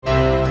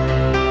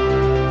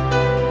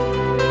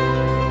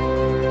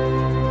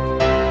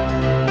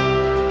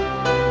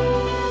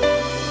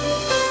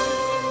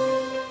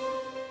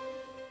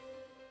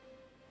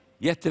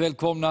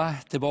Jättevälkomna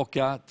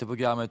tillbaka till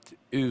programmet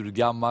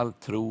Urgammal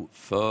tro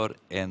för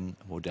en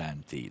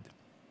modern tid.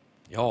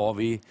 Ja,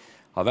 vi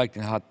har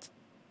verkligen haft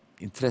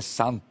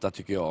intressanta,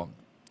 tycker jag,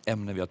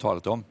 ämnen vi har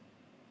talat om.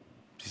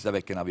 Sista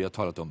veckorna vi har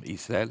talat om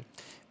Israel,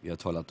 vi har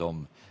talat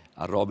om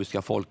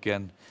arabiska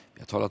folken,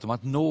 vi har talat om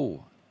att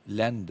nå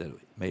länder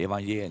med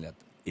evangeliet.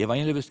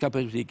 Evangeliet ska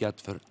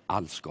predikas för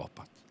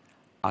allskapat.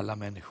 Alla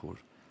människor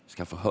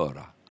ska få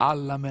höra.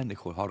 Alla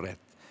människor har rätt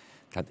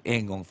till att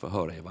en gång få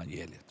höra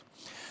evangeliet.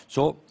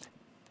 Så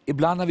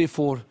ibland när vi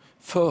får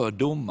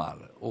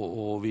fördomar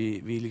och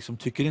vi liksom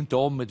tycker inte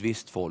om ett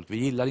visst folk, vi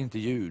gillar inte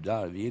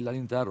judar, vi gillar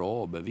inte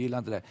araber, vi gillar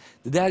inte det.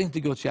 Det där är inte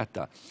Guds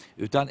hjärta,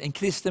 utan en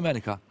kristen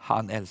människa,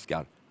 han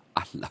älskar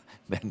alla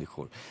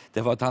människor.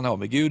 Därför att han har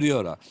med Gud att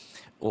göra,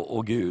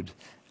 och Gud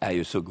är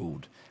ju så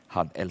god.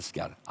 Han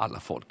älskar alla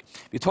folk.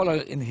 Vi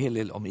talade en hel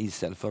del om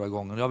Israel förra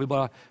gången. Jag vill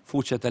bara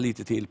fortsätta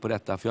lite till på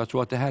detta, för jag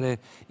tror att det här är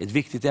ett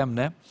viktigt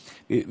ämne.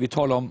 Vi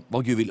talar om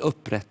vad Gud vill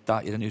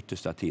upprätta i den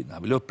yttersta tiden.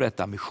 Han vill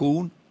upprätta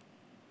mission,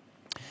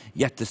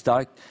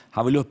 jättestarkt.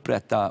 Han vill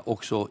upprätta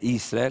också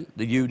Israel,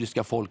 det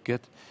judiska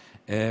folket,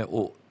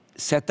 och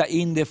sätta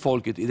in det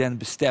folket i den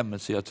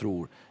bestämmelse jag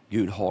tror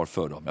Gud har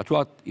för dem. Jag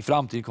tror att i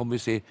framtiden kommer vi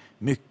se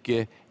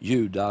mycket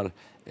judar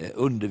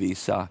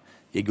undervisa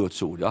i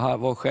Guds ord. Jag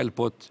var själv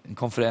på en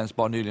konferens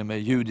bara nyligen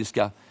med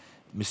judiska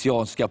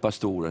messianska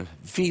pastorer.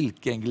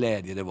 Vilken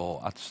glädje det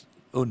var att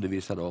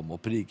undervisa dem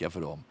och predika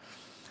för dem.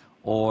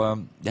 Och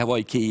det här var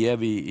i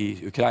Kiev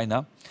i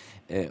Ukraina.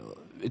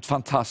 Ett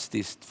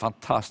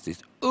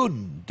fantastiskt,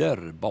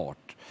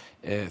 underbart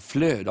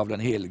flöde av den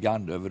heliga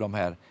ande över de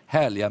här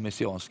härliga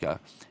messianska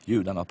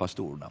judarna och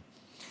pastorerna.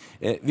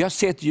 Vi har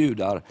sett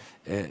judar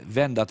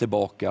vända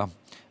tillbaka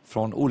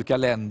från olika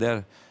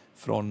länder,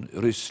 från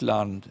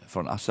Ryssland,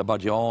 från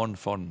Azerbaijan,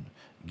 från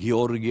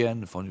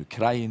Georgien, från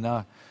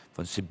Ukraina,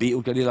 från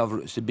olika delar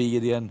av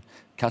Sibirien,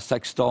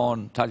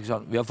 Kazakstan,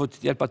 Tadzjikistan. Vi har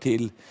fått hjälpa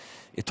till.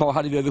 Ett tag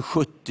hade vi över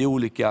 70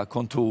 olika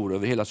kontor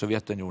över hela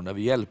Sovjetunionen där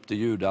vi hjälpte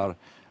judar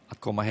att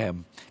komma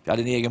hem. Vi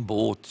hade en egen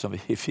båt som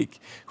vi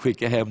fick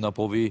skicka hem dem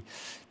på.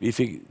 Vi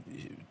fick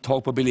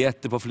tag på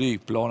biljetter på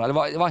flygplan. Det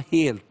var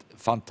helt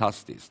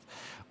fantastiskt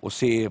att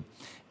se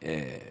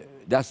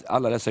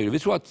alla dessa judar. Vi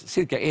tror att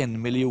cirka 1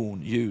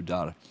 miljon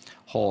judar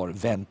har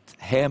vänt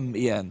hem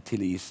igen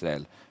till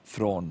Israel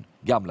från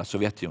gamla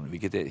Sovjetunionen,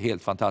 vilket är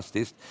helt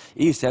fantastiskt.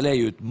 Israel är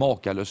ju ett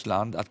makalöst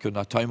land att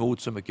kunna ta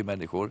emot så mycket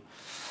människor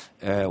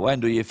och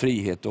ändå ge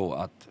frihet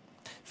då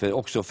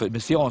också för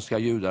messianska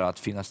judar att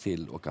finnas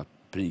till och att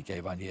predika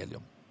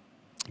evangelium.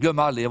 Glöm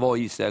aldrig, jag var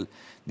i Israel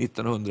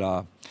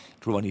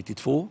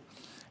 1992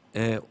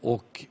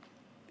 och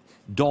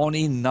dagen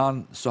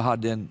innan så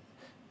hade en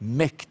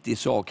mäktig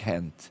sak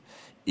hänt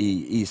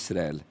i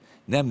Israel,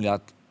 nämligen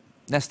att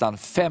nästan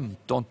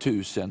 15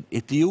 000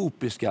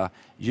 etiopiska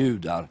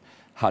judar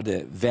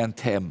hade vänt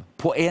hem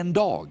på en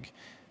dag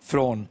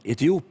från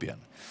Etiopien.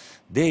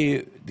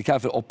 Det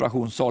kallas för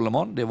Operation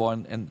Solomon. Det var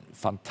en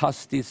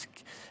fantastisk,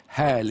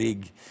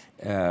 härlig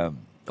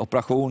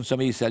operation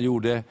som Israel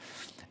gjorde.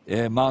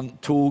 Man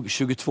tog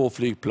 22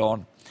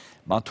 flygplan,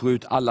 man tog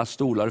ut alla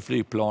stolar i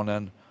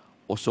flygplanen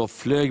och så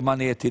flög man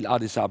ner till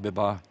Addis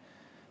Abeba.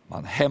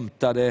 Man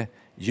hämtade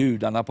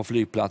judarna på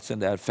flygplatsen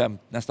där,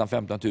 nästan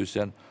 15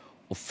 000,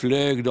 och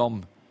flög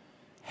dem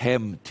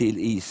hem till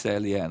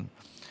Israel igen.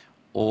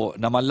 Och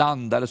när man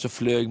landade så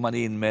flög man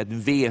in med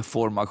en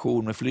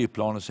V-formation med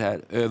flygplanen så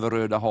här över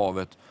Röda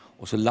havet,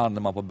 och så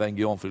landade man på Ben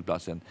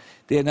Gurion-flygplatsen.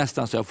 Det är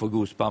nästan så jag får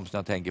goosebumps när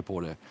jag tänker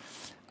på det,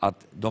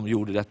 att de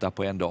gjorde detta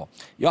på en dag.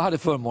 Jag hade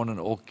förmånen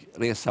att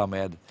resa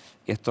med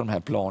ett av de här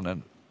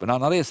planen på en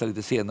annan resa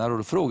lite senare, och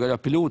då frågade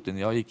jag piloten.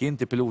 Jag gick in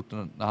till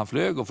piloten när han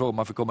flög och frågade om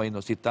man fick komma in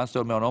och sitta en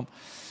stund med honom.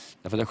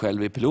 Därför att jag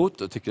själv är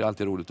pilot och tycker det är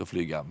alltid roligt att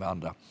flyga med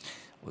andra.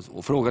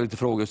 Och frågade lite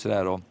frågor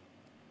sådär.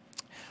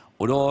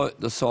 Och då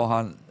sa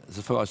han,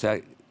 så frågade jag så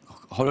här: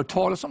 har du hört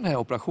talas om den här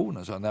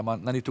operationen? Så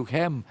när ni tog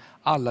hem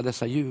alla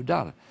dessa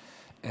judar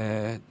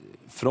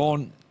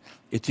från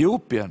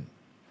Etiopien?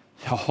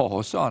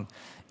 Ja, sa han.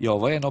 Jag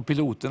var en av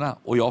piloterna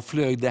och jag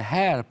flög det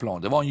här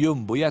planet. Det var en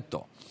jumbojet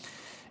då.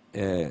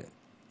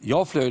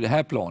 Jag flög det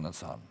här planet,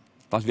 sa han.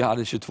 Fast vi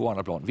hade 22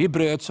 andra plan. Vi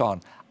bröt, sa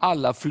han,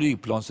 alla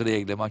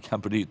flygplansregler man kan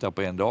bryta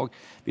på en dag.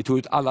 Vi tog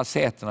ut alla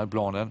sätena i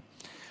planen.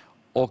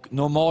 Och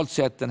normalt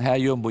sett den här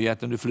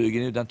jumbojeten du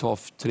flyger nu, den tar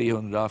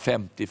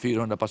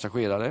 350-400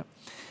 passagerare.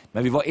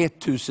 Men vi var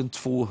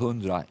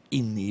 1200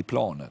 inne i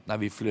planet när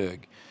vi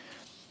flög.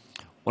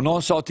 Och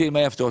någon sa till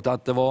mig efteråt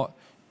att det var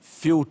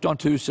 14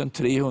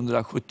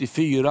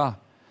 374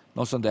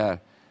 något sånt där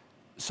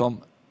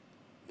som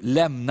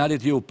lämnade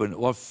Etiopien,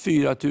 och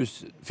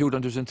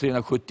 14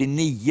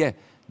 379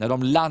 när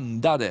de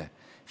landade.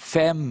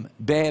 5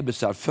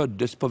 bebisar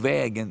föddes på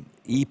vägen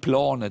i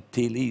planet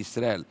till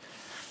Israel.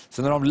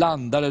 Så när de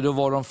landade, då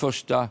var de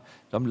första,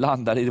 de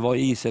landade, det var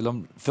i Israel,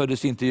 de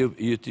föddes inte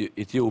i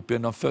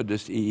Etiopien, de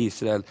föddes i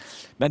Israel.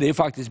 Men det är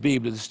faktiskt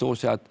Bibeln, det står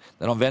så att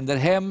när de vänder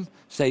hem,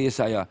 säger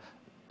Jesaja,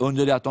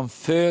 under det att de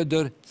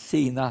föder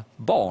sina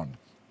barn.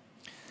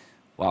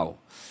 Wow.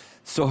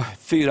 Så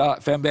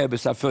 4-5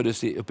 bebisar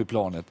föddes upp i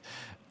planet.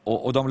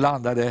 Och de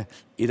landade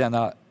i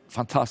denna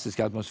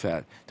fantastiska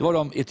atmosfär. Det var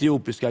de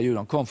etiopiska judarna.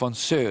 De kom från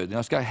södern.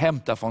 Jag ska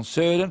hämta från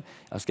södern.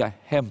 Jag ska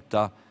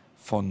hämta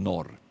från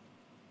norr.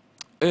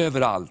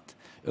 Överallt,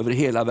 över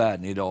hela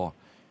världen idag,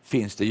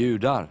 finns det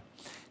judar.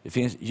 Det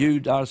finns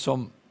judar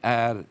som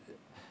är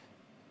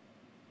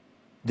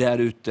där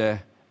ute,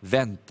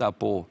 väntar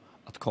på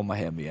att komma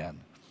hem igen.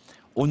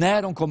 Och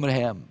när de kommer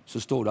hem så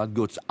står det att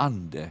Guds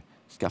ande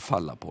ska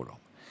falla på dem.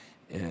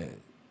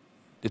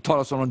 Det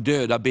talas om de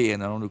döda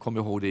benen, om du kommer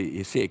ihåg det i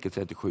Hesekiel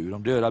 37.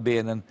 De döda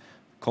benen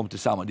kom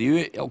tillsammans. Det är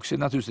ju också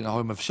naturligtvis, det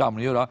har med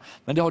församlingen att göra,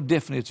 men det har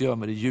definitivt att göra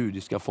med det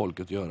judiska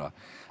folket att göra.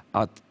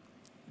 Att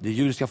det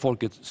judiska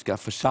folket ska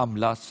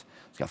församlas,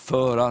 ska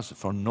föras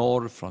från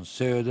norr, från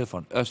söder,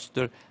 från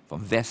öster,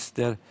 från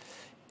väster.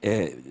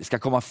 Det ska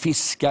komma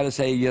fiskare,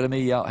 säger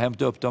Jeremia, och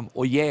hämta upp dem,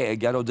 och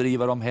jägare och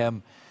driva dem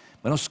hem.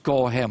 Men de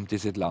ska hem till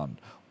sitt land,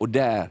 och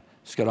där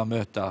ska de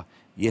möta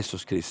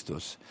Jesus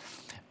Kristus.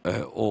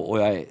 Och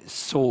jag är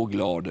så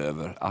glad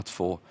över att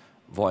få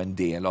vara en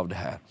del av det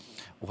här.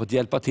 Och fått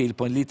hjälpa till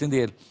på en liten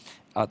del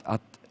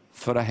att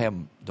föra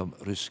hem de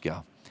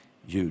ryska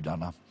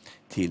judarna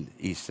till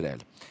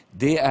Israel.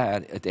 Det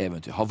är ett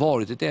äventyr, har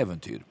varit ett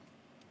äventyr.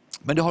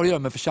 Men det har att göra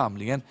med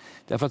församlingen.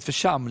 Därför att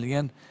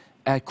församlingen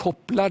är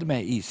kopplad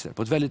med Israel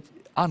på ett väldigt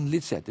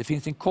andligt sätt. Det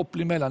finns en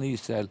koppling mellan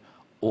Israel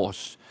och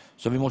oss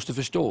som vi måste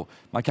förstå.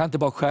 Man kan inte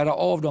bara skära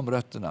av de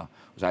rötterna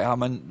och säga, ja,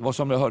 men vad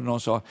som jag hörde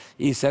någon sa,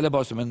 Israel är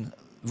bara som en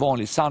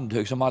vanlig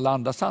sandhög som alla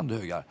andra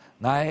sandhögar.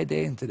 Nej,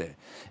 det är inte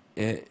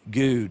det.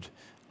 Gud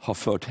har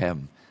fört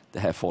hem det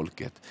här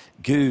folket.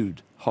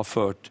 Gud har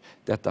fört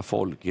detta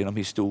folk genom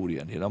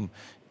historien, genom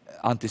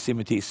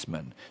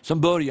antisemitismen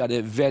som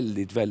började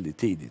väldigt, väldigt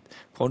tidigt.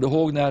 Kommer du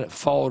ihåg när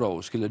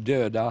farao skulle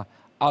döda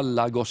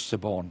alla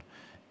gossebarn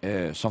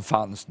som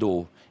fanns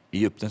då i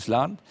Egyptens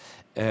land?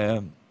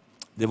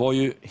 Det var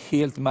ju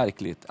helt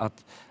märkligt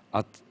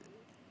att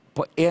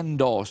på en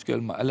dag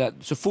skulle man, eller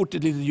så fort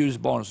ett litet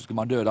judiskt barn, så skulle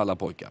man döda alla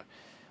pojkar.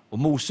 Och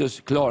Moses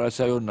klarade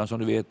sig undan, som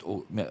du vet,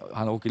 och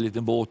han åker en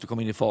liten båt och kom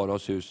in i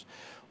faraos hus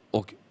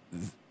och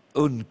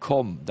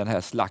undkom den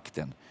här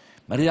slakten.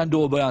 Men redan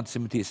då började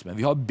antisemitismen.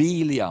 Vi har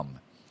Biliam.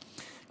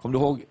 Kommer du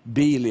ihåg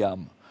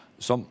Biliam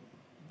som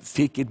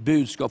fick ett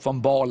budskap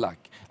från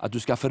Balak att du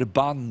ska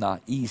förbanna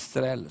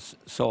Israel,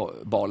 sa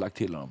Balak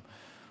till honom.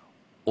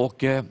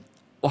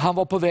 Och han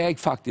var på väg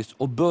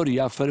faktiskt att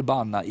börja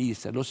förbanna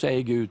Israel. Då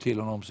säger Gud till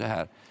honom så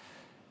här: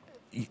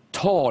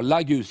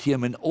 tala Gud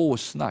genom en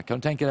åsna. Kan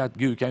du tänka dig att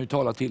Gud kan ju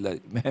tala till dig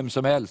med vem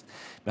som helst.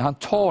 Men han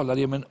talade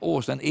genom en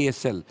åsna, en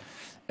esel.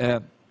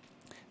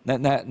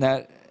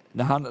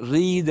 När han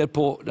rider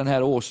på den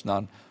här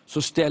åsnan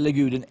så ställer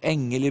Gud en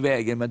ängel i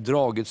vägen med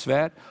draget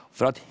svärd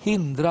för att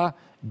hindra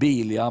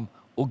Biliam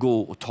att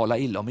gå och tala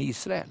illa om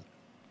Israel.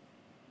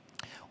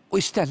 Och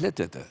istället,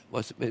 vet du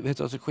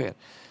vad som sker?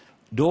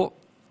 Då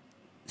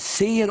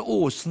ser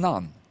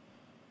åsnan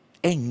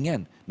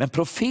ängeln, men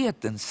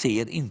profeten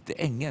ser inte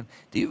ängeln.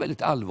 Det är ju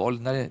väldigt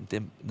allvarligt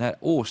när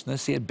åsnan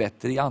ser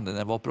bättre i anden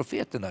än vad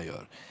profeterna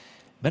gör.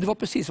 Men det var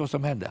precis vad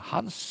som hände.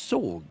 Han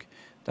såg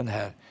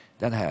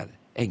den här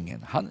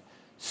ängeln. Han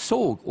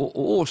såg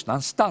och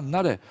åsnan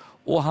stannade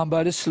och han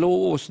började slå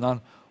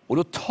åsnan, och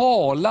då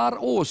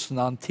talar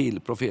åsnan till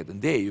profeten.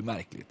 Det är ju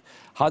märkligt.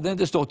 Hade det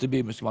inte stått i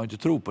Bibeln skulle man inte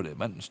tro på det,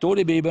 men står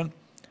det i Bibeln,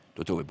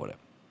 då tror vi på det.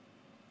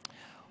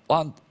 Och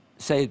han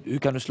säger, hur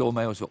kan du slå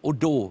mig? Och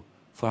då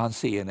får han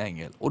se en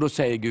ängel, och då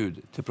säger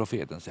Gud till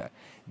profeten så här: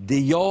 det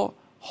jag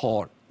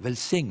har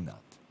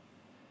välsignat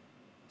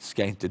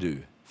ska inte du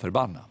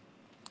förbanna.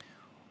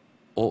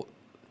 Och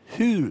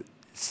hur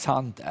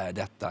sant är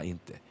detta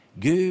inte?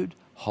 Gud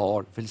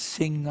har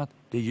välsignat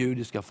det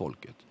judiska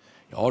folket.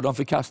 Ja, de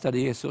förkastade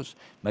Jesus,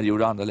 men det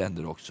gjorde andra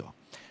länder också.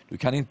 Du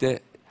kan inte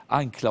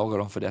anklaga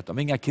dem för detta. De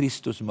är inga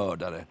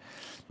Kristusmördare.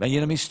 Men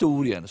genom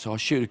historien så har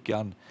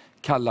kyrkan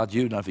kallat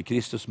judarna för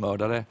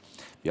Kristusmördare.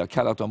 Vi har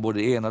kallat dem både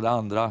det ena och det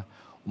andra.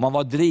 Och man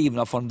var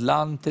drivna från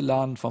land till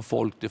land, från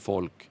folk till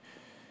folk.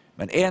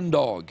 Men en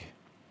dag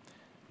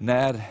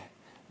när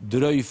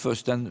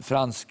Dreyfus, den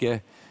franske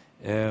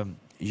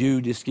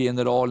judiske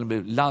generalen,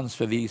 blev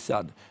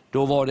landsförvisad,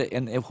 då var det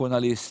en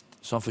journalist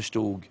som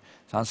förstod.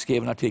 Så han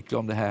skrev en artikel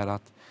om det här,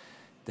 att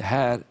det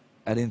här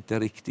är inte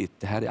riktigt,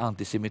 det här är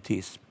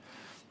antisemitism.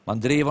 Man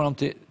drev honom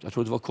till, jag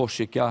tror det var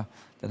Korsika,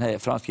 den här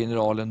franska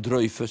generalen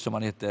Dreyfus som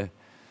han hette.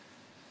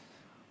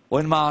 Och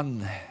en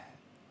man,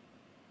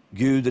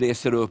 Gud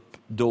reser upp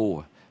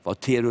då, var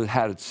Theodor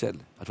Herzl,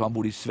 jag tror han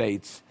bodde i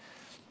Schweiz.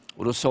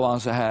 Och då sa han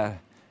så här: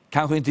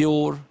 kanske inte i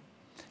år,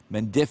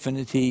 men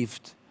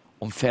definitivt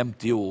om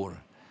 50 år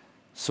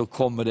så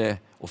kommer det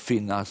att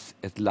finnas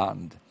ett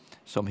land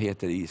som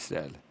heter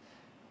Israel.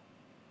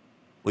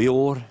 Och i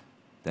år,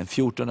 den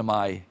 14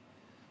 maj,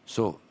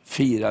 så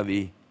firar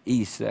vi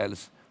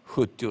Israels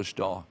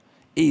 70-årsdag.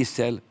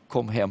 Israel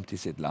kom hem till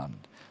sitt land.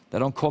 När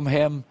de kom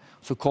hem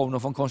så kom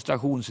de från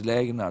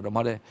koncentrationslägren. De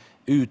hade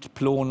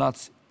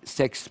utplånats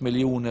 6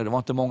 miljoner, det var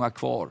inte många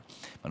kvar.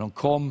 Men de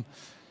kom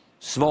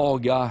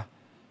svaga,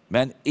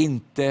 men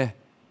inte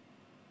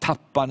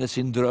tappande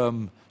sin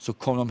dröm så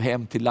kom de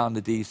hem till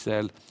landet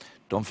Israel.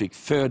 De fick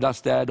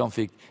födas där, de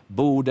fick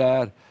bo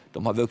där.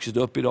 De har vuxit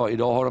upp idag.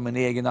 Idag har de en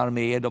egen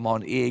armé, de har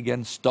en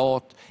egen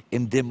stat.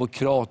 En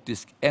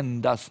demokratisk,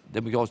 endast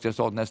demokratiska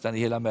stat nästan i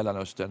hela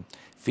Mellanöstern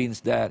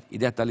finns där i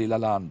detta lilla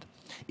land.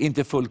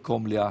 Inte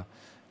fullkomliga,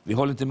 vi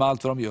håller inte med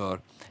allt vad de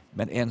gör.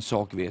 Men en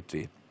sak vet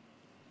vi,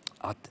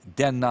 att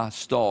denna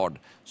stad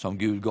som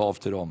Gud gav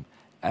till dem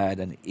är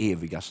den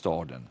eviga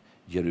staden,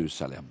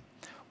 Jerusalem.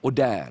 Och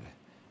där,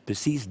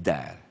 precis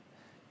där,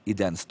 i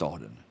den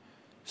staden,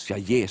 ska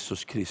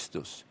Jesus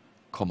Kristus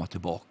komma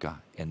tillbaka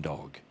en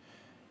dag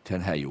till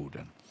den här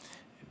jorden.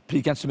 Jag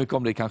prikar inte så mycket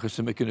om det kanske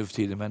så mycket nu för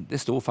tiden, men det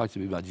står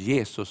faktiskt att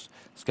Jesus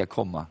ska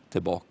komma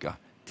tillbaka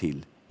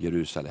till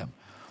Jerusalem.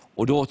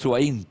 Och då tror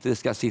jag inte det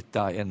ska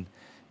sitta en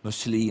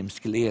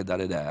muslimsk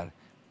ledare där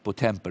på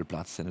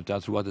tempelplatsen, utan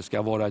jag tror att det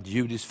ska vara ett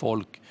judiskt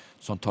folk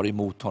som tar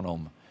emot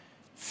honom,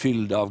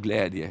 fyllda av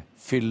glädje,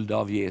 fyllda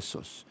av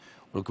Jesus.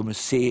 Och de kommer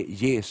se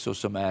Jesus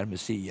som är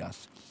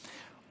Messias.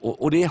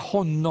 Och det är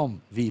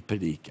honom vi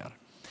predikar.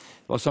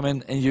 Det var som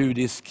en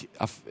judisk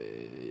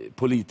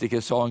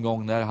politiker sa en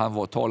gång när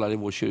han talade i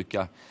vår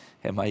kyrka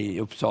hemma i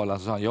Uppsala.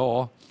 Så sa han,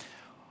 ja,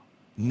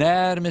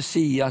 när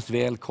Messias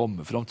väl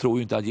kommer, för de tror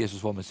ju inte att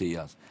Jesus var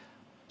Messias,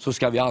 så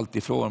ska vi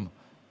alltid fråga dem,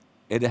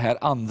 är det här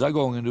andra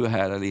gången du är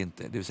här eller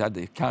inte? Det vill säga,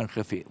 det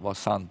kanske var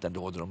sant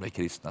ändå då de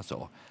kristna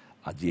sa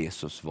att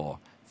Jesus var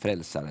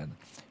frälsaren,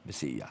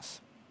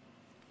 Messias.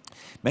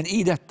 Men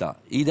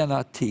i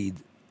denna tid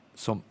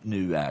som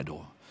nu är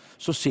då,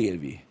 så ser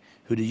vi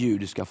hur det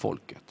judiska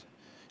folket.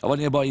 Jag var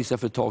nere bara i Israel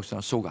för ett tag sedan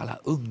och såg alla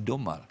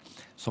ungdomar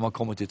som har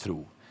kommit till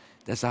tro.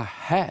 Dessa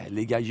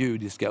härliga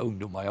judiska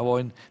ungdomar. Jag var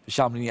i en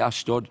församling i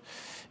Ashdod,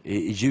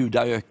 i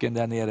Judaöken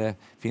där nere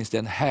finns det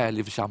en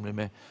härlig församling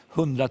med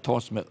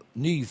hundratals med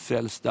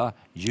nyfrälsta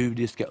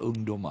judiska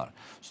ungdomar.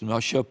 Som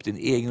har köpt en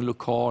egen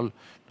lokal,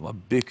 de har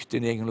byggt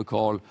en egen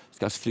lokal,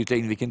 ska flytta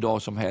in vilken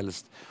dag som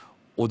helst.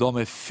 Och de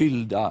är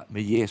fyllda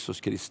med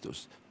Jesus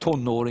Kristus.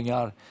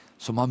 Tonåringar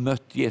som har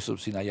mött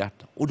Jesus i sina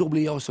hjärtan. Och då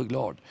blir jag så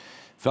glad.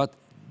 För att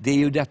det är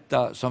ju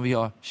detta som vi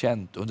har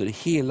känt under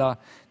hela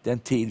den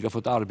tid vi har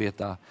fått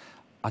arbeta.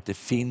 Att det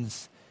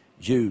finns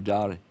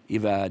judar i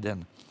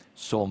världen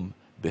som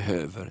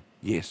behöver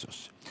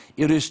Jesus.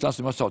 I Ryssland,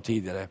 som jag sa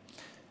tidigare,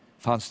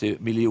 fanns det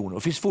miljoner.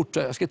 Och finns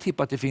fortfarande, jag ska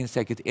tippa att det finns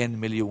säkert 1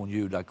 miljon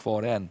judar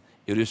kvar än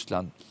i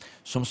Ryssland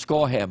som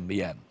ska hem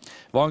igen.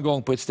 Var en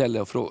gång på ett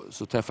ställe och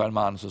så träffade en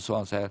man som sa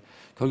han så här,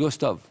 Carl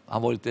Gustav,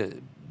 han var lite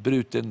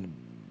bruten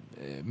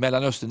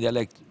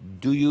Mellanöstern-dialekt.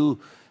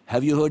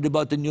 Have you heard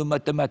about the new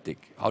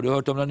mathematics? Har du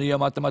hört om den nya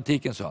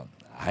matematiken, sa han.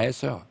 Nej,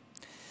 sa jag.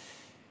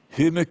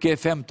 Hur mycket är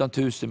 15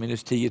 000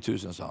 minus 10 000,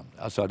 sa han.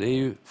 Alltså det är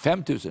ju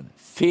 5 000.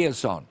 Fel,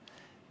 sa han.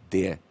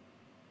 Det är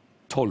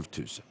 12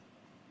 000.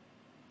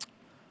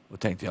 Och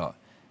tänkte jag,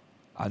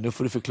 ja, nu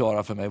får du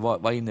förklara för mig,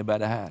 vad innebär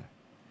det här?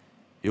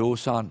 Jo,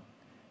 sa han,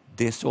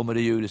 det är så med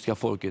det judiska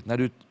folket.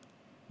 När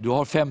du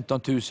har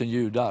 15 000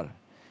 judar,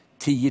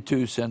 10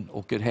 000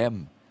 åker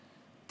hem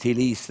till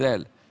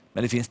Israel,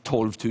 men det finns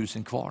 12 000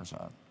 kvar, sa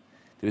han.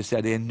 Det vill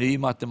säga det är en ny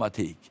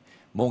matematik.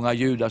 Många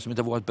judar som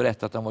inte vågat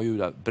berätta att de var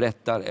judar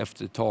berättar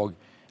efter ett tag,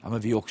 ja men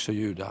vi är också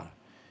judar.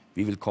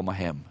 Vi vill komma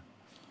hem.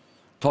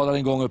 Talade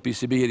en gång upp i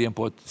Sibirien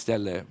på ett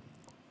ställe, en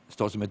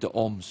stad som heter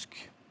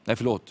Omsk. Nej,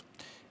 förlåt.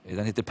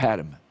 Den heter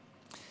Perm.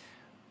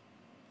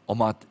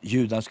 Om att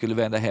judarna skulle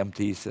vända hem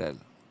till Israel.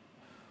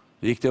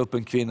 Då gick det upp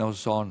en kvinna och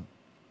sa,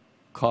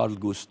 Carl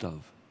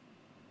Gustav,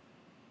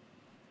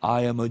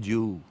 I am a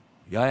Jew.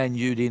 Jag är en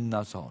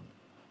judinna, sa hon.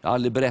 Jag har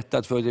aldrig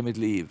berättat för dig i mitt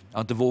liv. Jag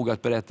har inte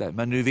vågat berätta.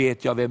 Men nu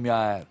vet jag vem jag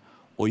är.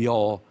 Och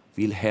jag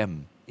vill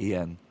hem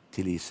igen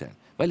till Israel.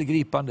 Väldigt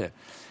gripande.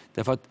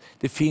 Därför att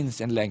det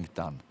finns en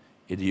längtan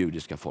i det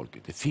judiska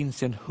folket. Det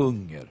finns en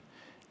hunger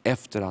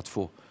efter att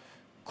få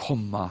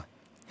komma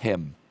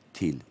hem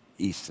till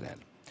Israel.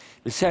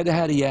 Jag vill säga det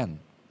här igen.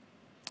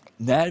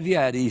 När vi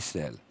är i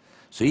Israel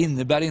så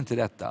innebär inte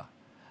detta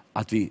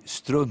att vi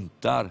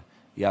struntar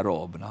i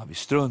araberna. Vi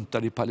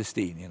struntar i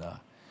palestinierna.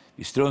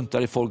 Vi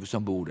struntar i folk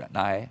som bor där.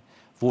 Nej,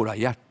 våra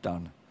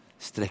hjärtan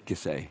sträcker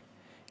sig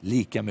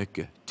lika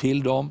mycket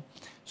till dem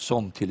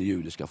som till det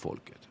judiska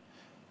folket.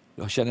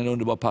 Jag känner en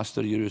underbar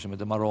pastor i Jerusalem som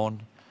heter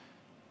Maron.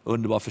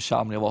 Underbar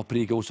församling. Jag var på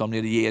prika hos honom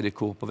nere i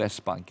Jeriko på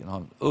Västbanken. Har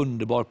en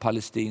underbar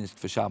palestinsk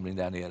församling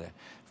där nere.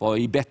 Var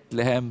i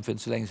Betlehem för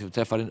inte så länge sedan. Vi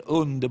träffade en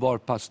underbar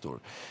pastor.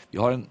 Vi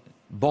har en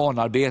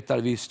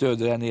barnarbetare vi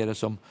stöder där nere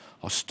som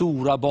har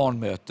stora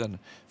barnmöten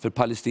för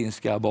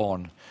palestinska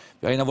barn.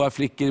 Vi har en av våra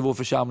flickor i vår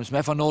församling som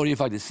är från Norge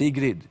faktiskt,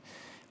 Sigrid.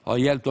 Har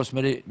hjälpt oss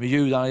med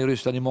judarna i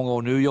Ryssland i många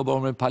år. Nu jobbar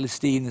hon med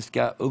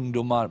palestinska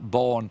ungdomar,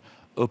 barn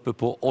uppe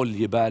på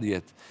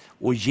Oljeberget.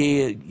 Och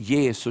ger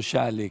Jesu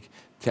kärlek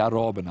till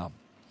araberna.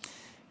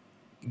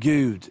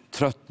 Gud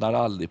tröttnar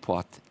aldrig på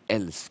att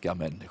älska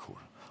människor.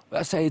 Och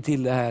jag säger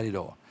till det här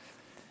idag.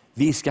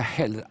 Vi ska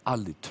heller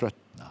aldrig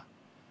tröttna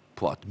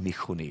på att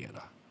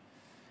missionera.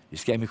 Vi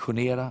ska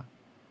missionera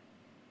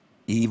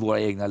i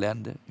våra egna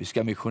länder. Vi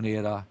ska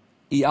missionera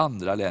i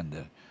andra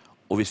länder.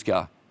 Och vi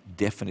ska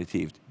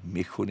definitivt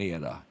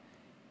missionera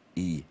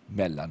i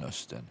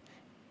Mellanöstern,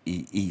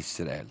 i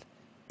Israel,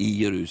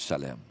 i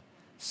Jerusalem,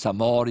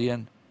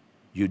 Samarien,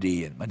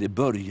 Judeen. Men det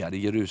började i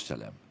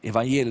Jerusalem.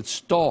 Evangeliet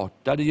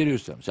startade i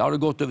Jerusalem. Så har det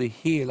gått över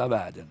hela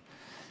världen.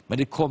 Men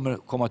det kommer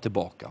komma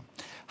tillbaka.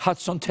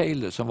 Hudson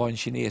Taylor, som var en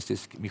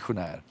kinesisk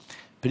missionär,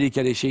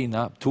 predikade i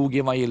Kina, tog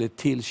evangeliet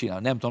till Kina.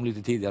 Jag nämnde om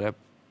lite tidigare.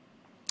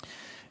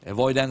 Jag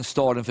var i den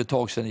staden för ett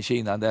tag sedan i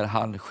Kina där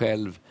han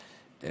själv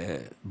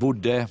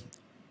bodde,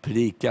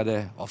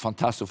 predikade. Var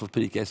fantastiskt att få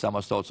predika i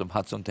samma stad som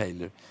Hudson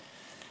Taylor.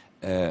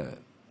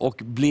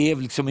 Och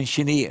blev liksom en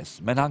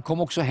kines. Men han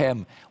kom också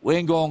hem. Och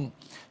en gång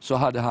så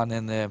hade han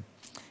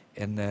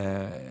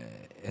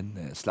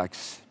en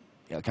slags,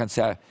 jag kan inte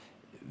säga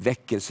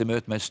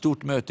väckelsemöte, men ett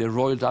stort möte i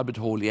Royal Albert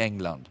Hall i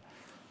England.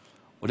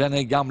 Och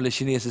den gamla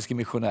kinesiska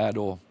missionär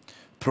då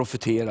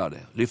profeterade,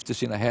 lyfte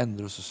sina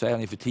händer och så säger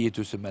han inför 10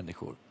 000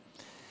 människor: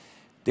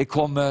 det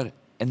kommer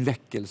en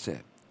väckelse.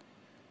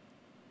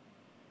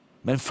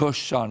 Men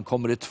först sen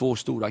kommer det 2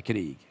 stora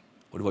krig.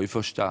 Och det var ju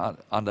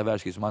andra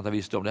världskriget som han inte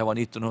visste om. Det här var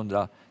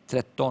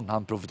 1913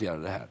 han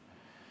profeterade det här.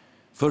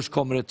 Först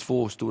kommer det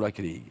 2 stora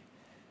krig.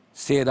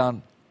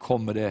 Sedan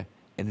kommer det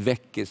en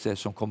väckelse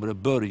som kommer att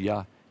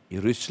börja i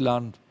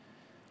Ryssland.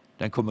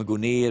 Den kommer gå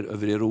ner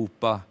över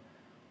Europa.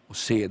 Och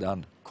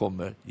sedan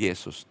kommer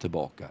Jesus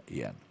tillbaka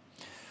igen.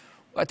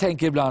 Och jag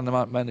tänker ibland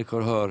när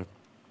människor hör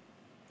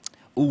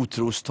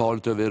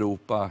otrostalet över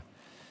Europa.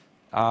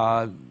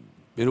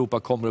 Europa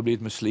kommer att bli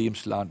ett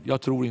muslimskt land.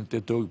 Jag tror inte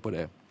ett dugg på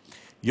det.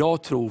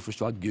 Jag tror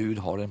förstås att Gud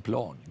har en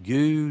plan.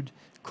 Gud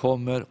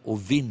kommer att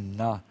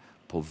vinna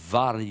på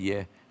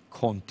varje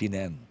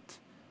kontinent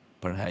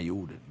på den här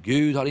jorden.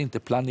 Gud har inte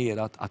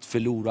planerat att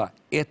förlora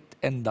ett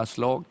enda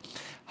slag.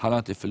 Han har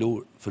inte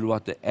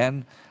förlorat det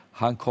än.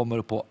 Han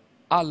kommer på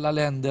alla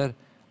länder,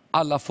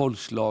 alla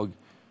folkslag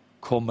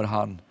kommer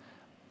han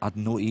att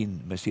nå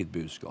in med sitt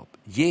budskap.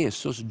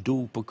 Jesus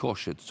dog på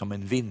korset som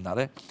en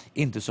vinnare,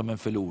 inte som en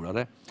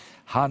förlorare.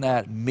 Han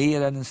är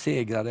mer än en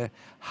segrare.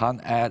 Han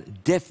är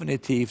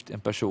definitivt en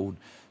person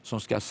som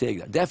ska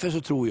segra. Därför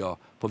så tror jag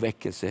på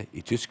väckelse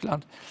i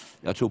Tyskland.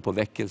 Jag tror på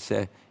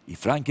väckelse i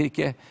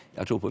Frankrike.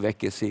 Jag tror på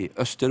väckelse i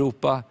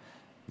Östeuropa,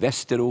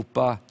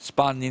 Västeuropa,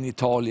 Spanien,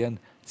 Italien,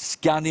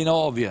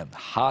 Skandinavien.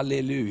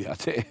 Halleluja,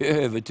 det är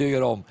jag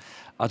övertygad om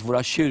att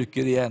våra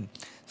kyrkor igen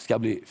ska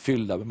bli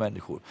fyllda med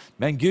människor.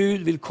 Men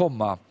Gud vill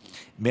komma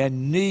med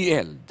en ny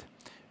eld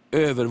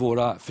över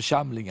våra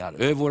församlingar,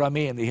 över våra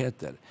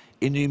menigheter.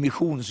 En ny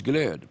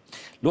missionsglöd.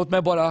 Låt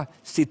mig bara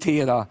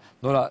citera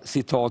några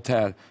citat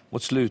här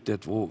mot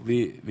slutet. Och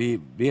vi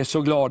är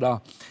så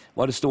glada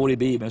vad det står i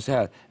Bibeln så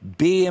här.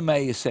 Be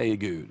mig, säger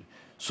Gud,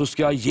 så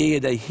ska jag ge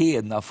dig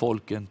hedna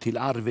folken till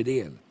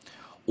arvedel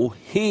och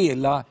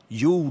hela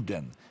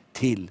jorden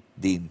till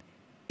din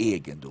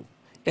egendom.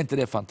 Är inte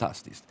det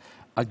fantastiskt?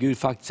 Att Gud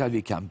faktiskt säger att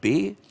vi kan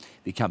be,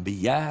 vi kan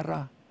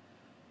begära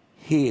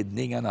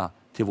hedningarna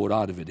till vår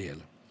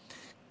arvedel.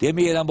 Det är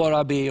mer än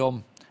bara be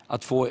om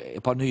att få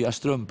ett par nya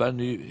strumpor, ett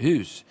nytt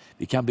hus.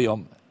 Vi kan be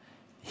om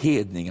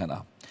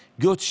hedningarna.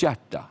 Guds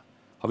hjärta,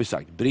 har vi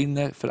sagt,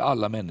 brinner för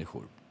alla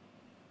människor.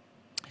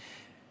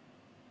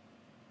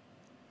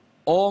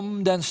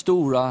 Om den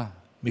stora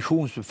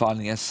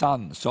missionsbefallningen är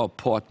sann, sa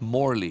Pat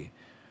Morley,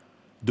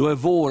 då är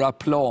våra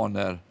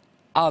planer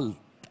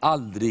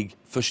aldrig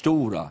för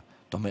stora.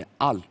 De är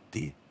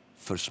alltid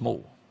för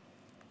små.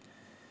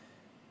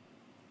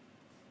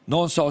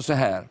 Någon sa så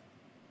här: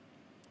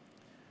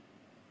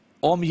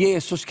 om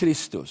Jesus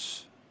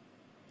Kristus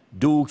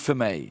dog för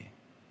mig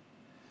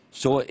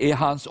så är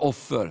hans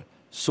offer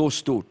så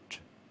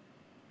stort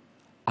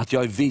att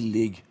jag är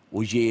villig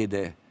att ge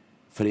det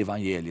för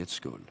evangeliets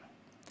skull.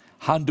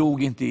 Han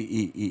dog inte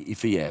i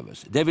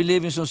förgäves. David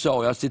Livingstone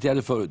sa, jag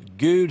citerade förut,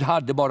 Gud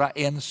hade bara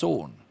en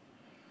son.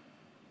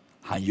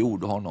 Han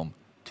gjorde honom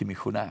till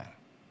missionär.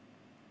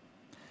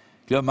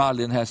 Glöm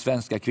aldrig den här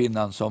svenska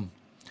kvinnan som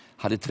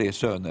hade 3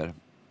 söner.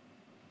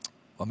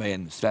 Var med i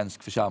en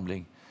svensk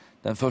församling.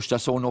 Den första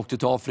sonen åkte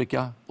till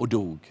Afrika och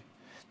dog.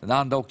 Den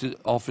andra åkte till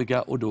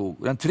Afrika och dog.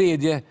 Och den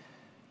tredje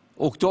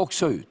åkte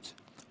också ut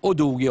och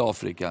dog i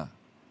Afrika.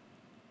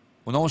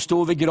 Och när hon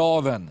stod vid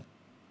graven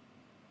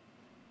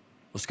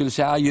och skulle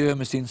säga adjö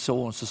med sin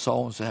son, så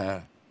sa hon så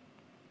här: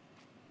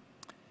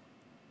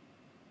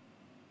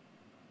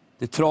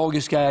 det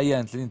tragiska är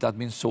egentligen inte att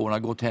min son har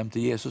gått hem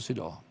till Jesus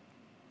idag.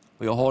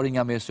 Och jag har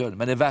inga mer söner.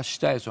 Men det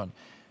värsta är så: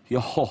 jag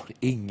har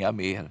inga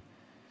mer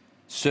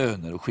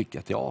söner att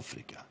skicka till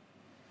Afrika.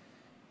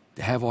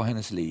 Det här var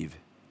hennes liv,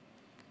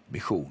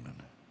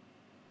 missionen.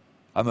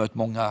 Jag har mött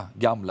många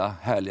gamla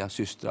härliga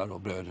systrar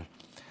och bröder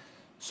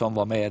som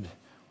var med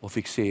och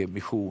fick se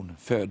mission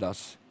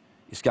födas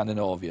i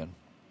Skandinavien.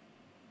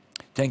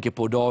 Tänker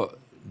på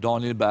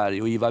Daniel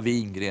Berg och Ivar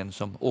Wingren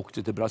som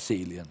åkte till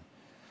Brasilien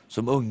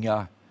som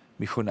unga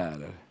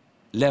missionärer.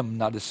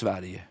 Lämnade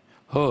Sverige.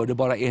 Hörde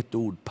bara ett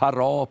ord: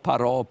 Pará,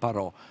 Pará,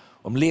 Pará.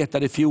 De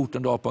letade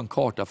 14 dagar på en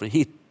karta för att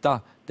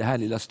hitta den här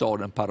lilla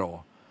staden Pará.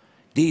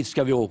 Dit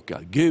ska vi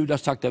åka. Gud har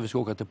sagt att vi ska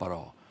åka till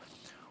Pará.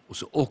 Och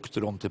så åkte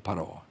de till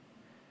Pará.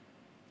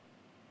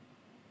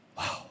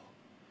 Wow.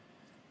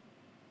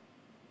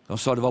 De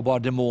sa det var bara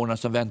demoner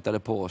som väntade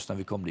på oss när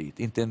vi kom dit.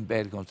 Inte en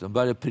välkomst. De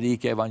började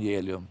predika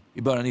evangelium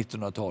i början av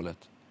 1900-talet.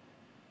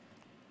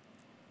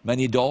 Men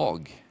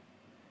idag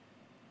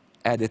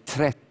är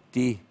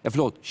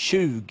det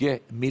 20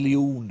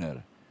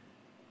 miljoner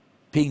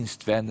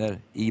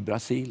pingstvänner i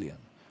Brasilien.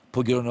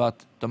 På grund av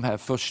att de här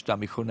första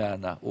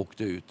missionärerna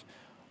åkte ut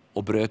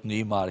och bröt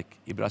ny mark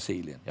i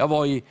Brasilien. Jag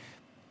var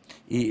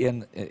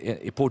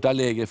i Porto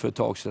Alegre för ett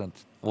tag sedan.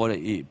 Var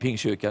i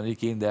Pingstkyrkan,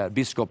 gick in där.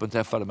 Biskopen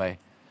träffade mig.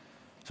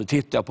 Så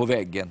tittade jag på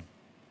väggen.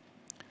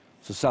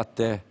 Så satt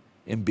det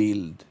en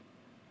bild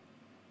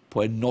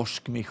på en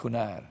norsk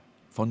missionär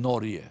från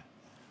Norge.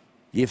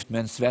 Gift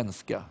med en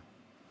svenska.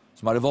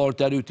 Som hade varit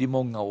där ute i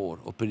många år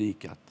och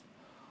predikat.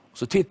 Och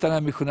så tittade den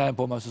här missionären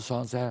på mig och så sa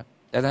han så här.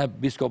 Den här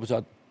biskopen sa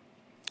att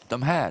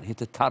de här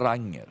heter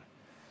taranger.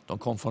 De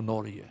kom från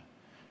Norge.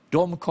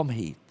 De kom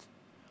hit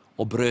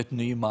och bröt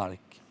ny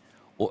mark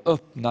och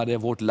öppnade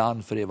vårt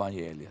land för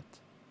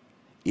evangeliet.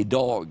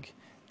 Idag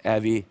är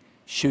vi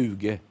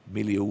 20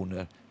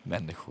 miljoner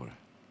människor.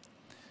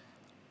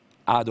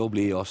 Då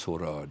blir jag så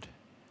rörd.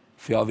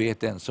 För jag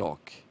vet en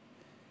sak.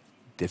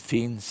 Det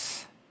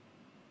finns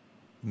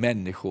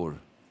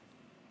människor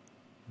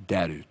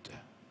där ute.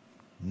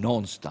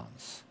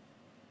 Någonstans.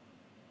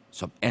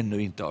 Som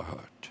ännu inte har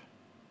hört.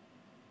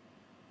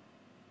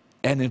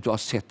 Ännu inte har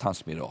sett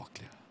hans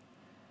mirakler.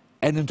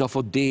 Ännu inte har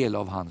fått del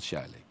av hans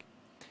kärlek.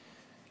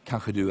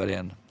 Kanske du är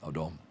en av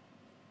dem.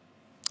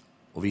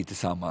 Och vi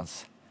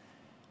tillsammans,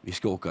 vi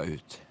ska åka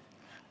ut.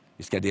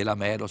 Vi ska dela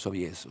med oss av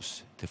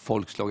Jesus till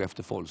folkslag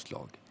efter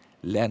folkslag.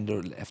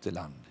 Länder efter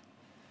land.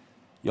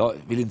 Jag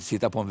vill inte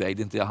sitta på en väg,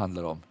 det är inte det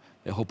handlar om.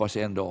 Jag hoppas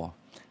en dag,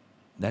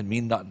 när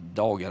mina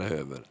dagar är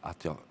över,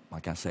 att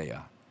man kan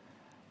säga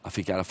jag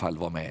fick i alla fall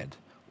vara med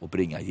och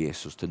bringa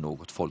Jesus till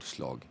något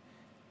folkslag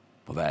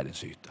på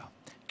världens yta.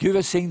 Gud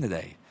välsigne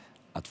dig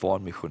att vara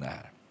en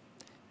missionär.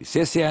 Vi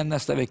ses igen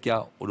nästa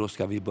vecka och då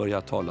ska vi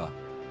börja tala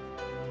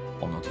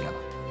om någonting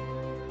annat.